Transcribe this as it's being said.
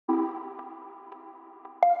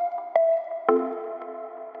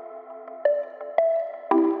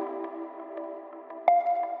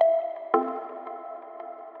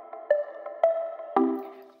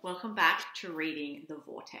Welcome back to reading The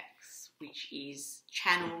Vortex, which is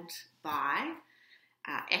channeled by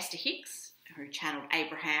Esther Hicks, who channeled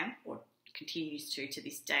Abraham, or continues to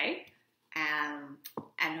this day, and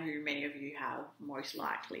who many of you have most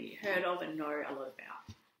likely heard of and know a lot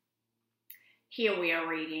about. Here we are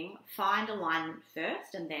reading Find Alignment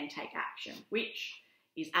First and Then Take Action, which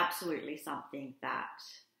is absolutely something that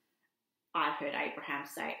I've heard Abraham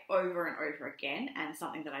say over and over again, and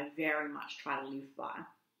something that I very much try to live by.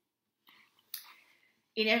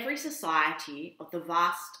 In every society of the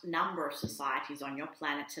vast number of societies on your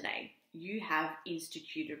planet today, you have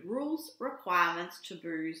instituted rules, requirements,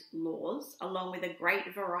 taboos, laws, along with a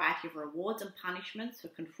great variety of rewards and punishments for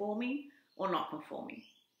conforming or not conforming,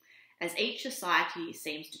 as each society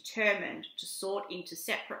seems determined to sort into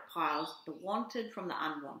separate piles the wanted from the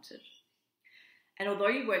unwanted. And although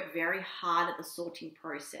you work very hard at the sorting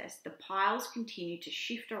process, the piles continue to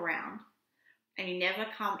shift around, and you never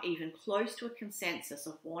come even close to a consensus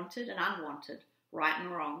of wanted and unwanted, right and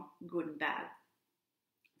wrong, good and bad.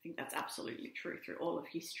 I think that's absolutely true through all of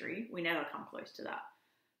history. We never come close to that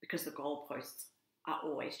because the goalposts are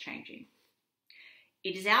always changing.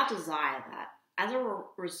 It is our desire that, as a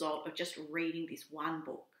result of just reading this one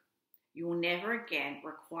book, you will never again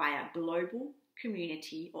require global,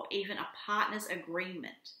 community, or even a partner's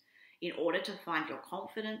agreement in order to find your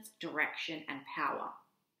confidence, direction, and power.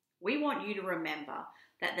 We want you to remember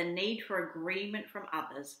that the need for agreement from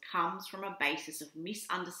others comes from a basis of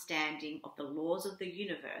misunderstanding of the laws of the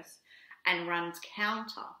universe and runs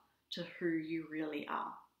counter to who you really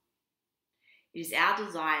are. It is our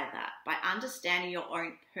desire that, by understanding your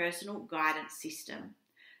own personal guidance system,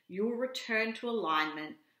 you will return to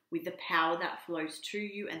alignment with the power that flows to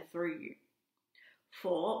you and through you.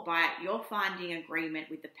 For by your finding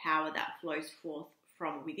agreement with the power that flows forth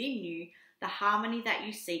from within you, the harmony that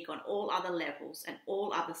you seek on all other levels and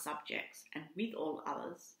all other subjects and with all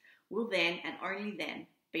others will then and only then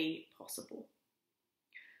be possible.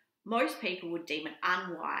 Most people would deem it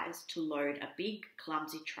unwise to load a big,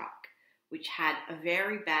 clumsy truck which had a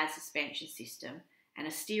very bad suspension system and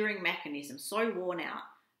a steering mechanism so worn out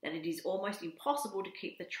that it is almost impossible to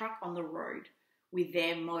keep the truck on the road with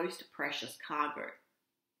their most precious cargo.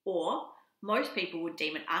 Or most people would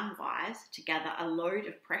deem it unwise to gather a load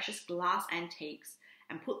of precious glass antiques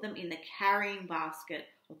and put them in the carrying basket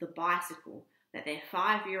of the bicycle that their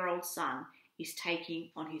 5-year-old son is taking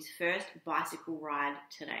on his first bicycle ride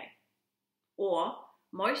today. Or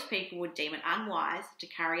most people would deem it unwise to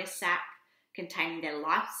carry a sack containing their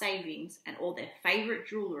life savings and all their favourite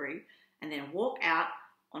jewellery and then walk out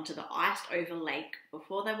onto the iced over lake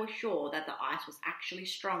before they were sure that the ice was actually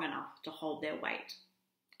strong enough to hold their weight.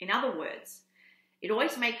 In other words, it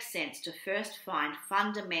always makes sense to first find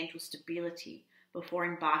fundamental stability before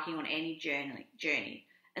embarking on any journey,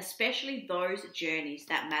 especially those journeys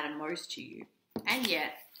that matter most to you. And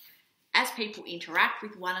yet, as people interact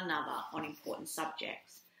with one another on important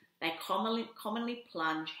subjects, they commonly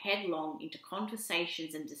plunge headlong into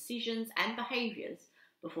conversations and decisions and behaviours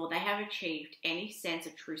before they have achieved any sense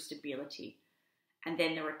of true stability. And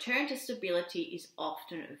then the return to stability is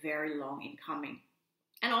often very long in coming.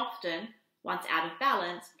 And often, once out of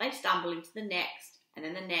balance, they stumble into the next, and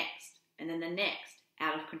then the next, and then the next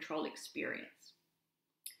out of control experience.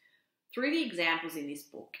 Through the examples in this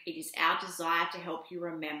book, it is our desire to help you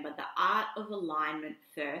remember the art of alignment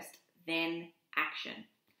first, then action.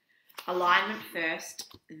 Alignment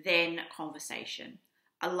first, then conversation.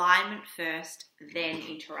 Alignment first, then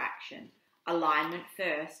interaction. Alignment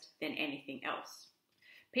first, then anything else.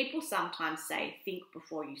 People sometimes say, think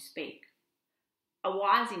before you speak. A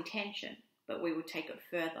wise intention, but we would take it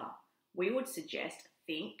further. We would suggest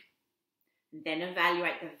think, then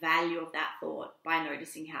evaluate the value of that thought by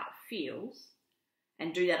noticing how it feels,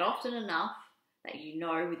 and do that often enough that you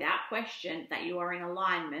know without question that you are in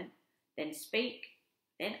alignment, then speak,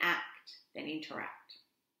 then act, then interact.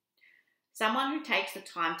 Someone who takes the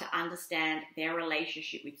time to understand their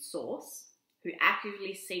relationship with Source, who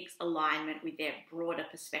actively seeks alignment with their broader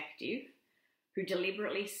perspective, who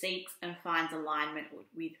deliberately seeks and finds alignment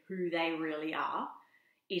with who they really are,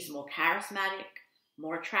 is more charismatic,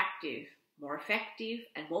 more attractive, more effective,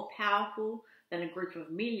 and more powerful than a group of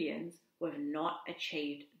millions who have not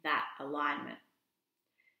achieved that alignment.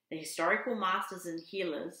 The historical masters and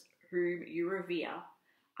healers whom you revere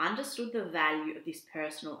understood the value of this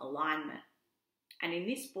personal alignment. And in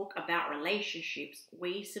this book about relationships,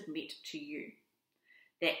 we submit to you.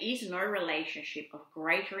 There is no relationship of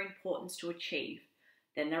greater importance to achieve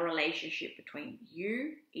than the relationship between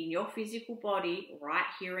you in your physical body right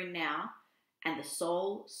here and now and the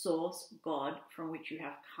soul, source, God from which you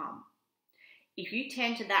have come. If you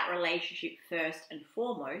tend to that relationship first and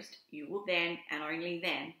foremost, you will then, and only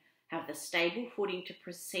then, have the stable footing to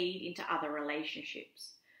proceed into other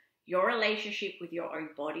relationships. Your relationship with your own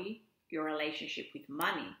body, your relationship with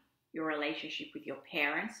money, your relationship with your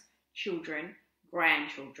parents, children,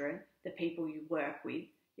 grandchildren, the people you work with,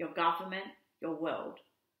 your government, your world,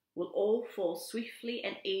 will all fall swiftly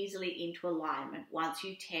and easily into alignment once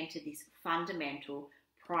you tend to this fundamental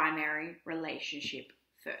primary relationship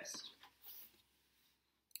first.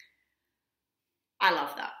 I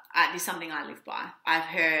love that. This is something I live by. I've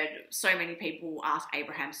heard so many people ask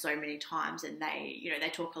Abraham so many times, and they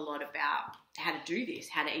talk a lot about how to do this,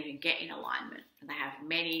 how to even get in alignment. And they have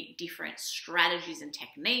many different strategies and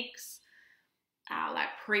techniques, like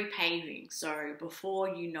pre-paving. So before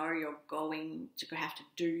you know you're going to have to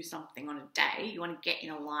do something on a day, you want to get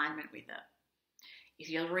in alignment with it. If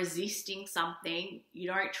you're resisting something, you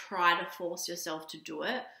don't try to force yourself to do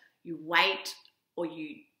it. You wait, or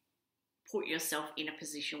you put yourself in a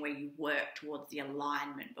position where you work towards the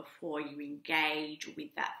alignment before you engage with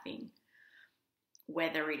that thing.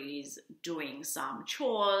 Whether it is doing some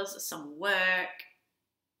chores, some work,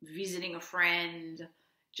 visiting a friend,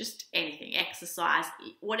 just anything, exercise,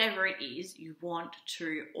 whatever it is, you want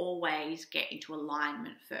to always get into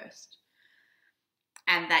alignment first.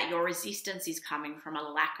 And that your resistance is coming from a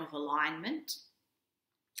lack of alignment,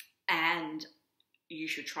 and you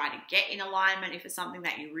should try to get in alignment if it's something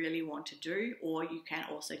that you really want to do, or you can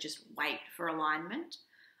also just wait for alignment.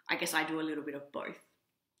 I guess I do a little bit of both.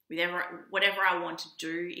 Whatever I want to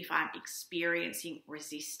do, if I'm experiencing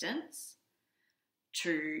resistance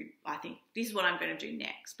to, I think this is what I'm going to do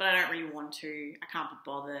next, but I don't really want to, I can't be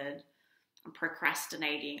bothered, I'm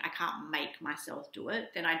procrastinating, I can't make myself do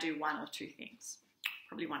it, then I do one or two things,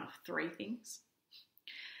 probably one of three things.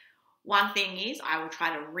 One thing is I will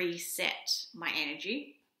try to reset my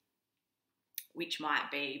energy, which might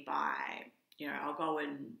be by, I'll go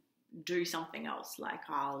and do something else. Like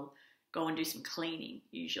I'll go and do some cleaning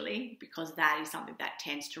usually, because that is something that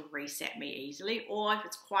tends to reset me easily. Or if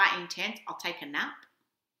it's quite intense, I'll take a nap.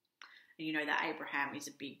 And you know that Abraham is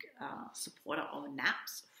a big supporter of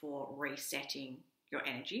naps for resetting your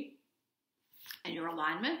energy and your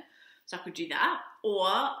alignment. So I could do that. Or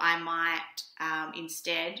I might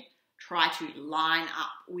instead try to line up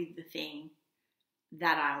with the thing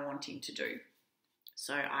that I'm wanting to do.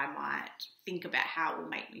 So I might think about how it will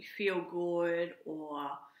make me feel good, or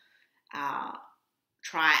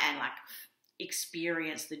try and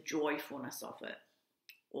experience the joyfulness of it.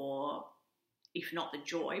 Or if not the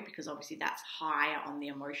joy, because obviously that's higher on the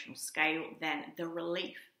emotional scale, then the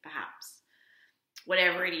relief perhaps.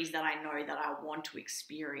 Whatever it is that I know that I want to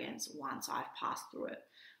experience once I've passed through it,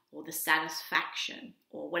 or the satisfaction,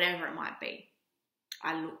 or whatever it might be.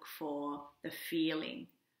 I look for the feeling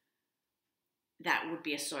that would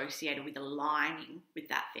be associated with aligning with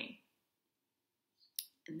that thing.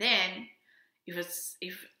 And then,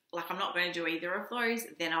 if I'm not going to do either of those,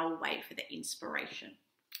 then I'll wait for the inspiration.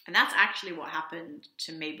 And that's actually what happened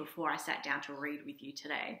to me before I sat down to read with you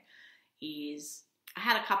today, is I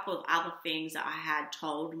had a couple of other things that I had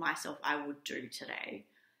told myself I would do today.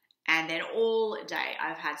 And then all day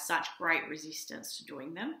I've had such great resistance to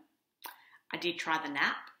doing them. I did try the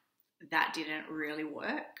nap. That didn't really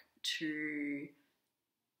work to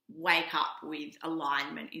wake up with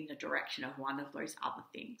alignment in the direction of one of those other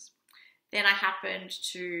things. Then I happened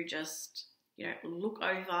to just, look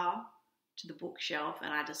over to the bookshelf,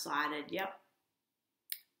 and I decided, yep,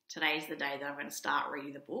 today's the day that I'm going to start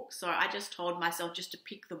reading the book. So I just told myself just to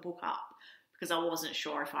pick the book up, because I wasn't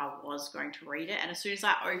sure if I was going to read it. And as soon as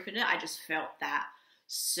I opened it, I just felt that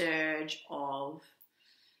surge of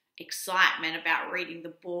excitement about reading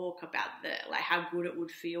the book, about how good it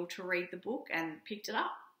would feel to read the book, and picked it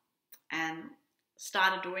up and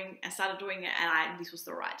started doing it. And this was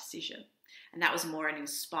the right decision. And that was more an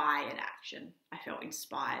inspired action. I felt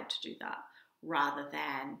inspired to do that rather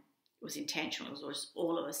than it was intentional. It was just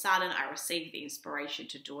all of a sudden I received the inspiration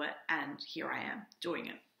to do it, and here I am doing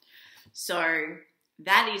it. So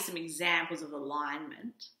that is some examples of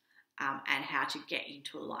alignment and how to get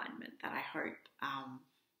into alignment that I hope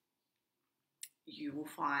you will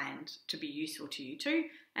find to be useful to you too.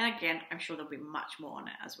 And again, I'm sure there'll be much more on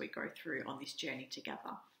it as we go through on this journey together.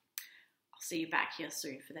 I'll see you back here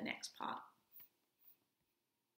soon for the next part.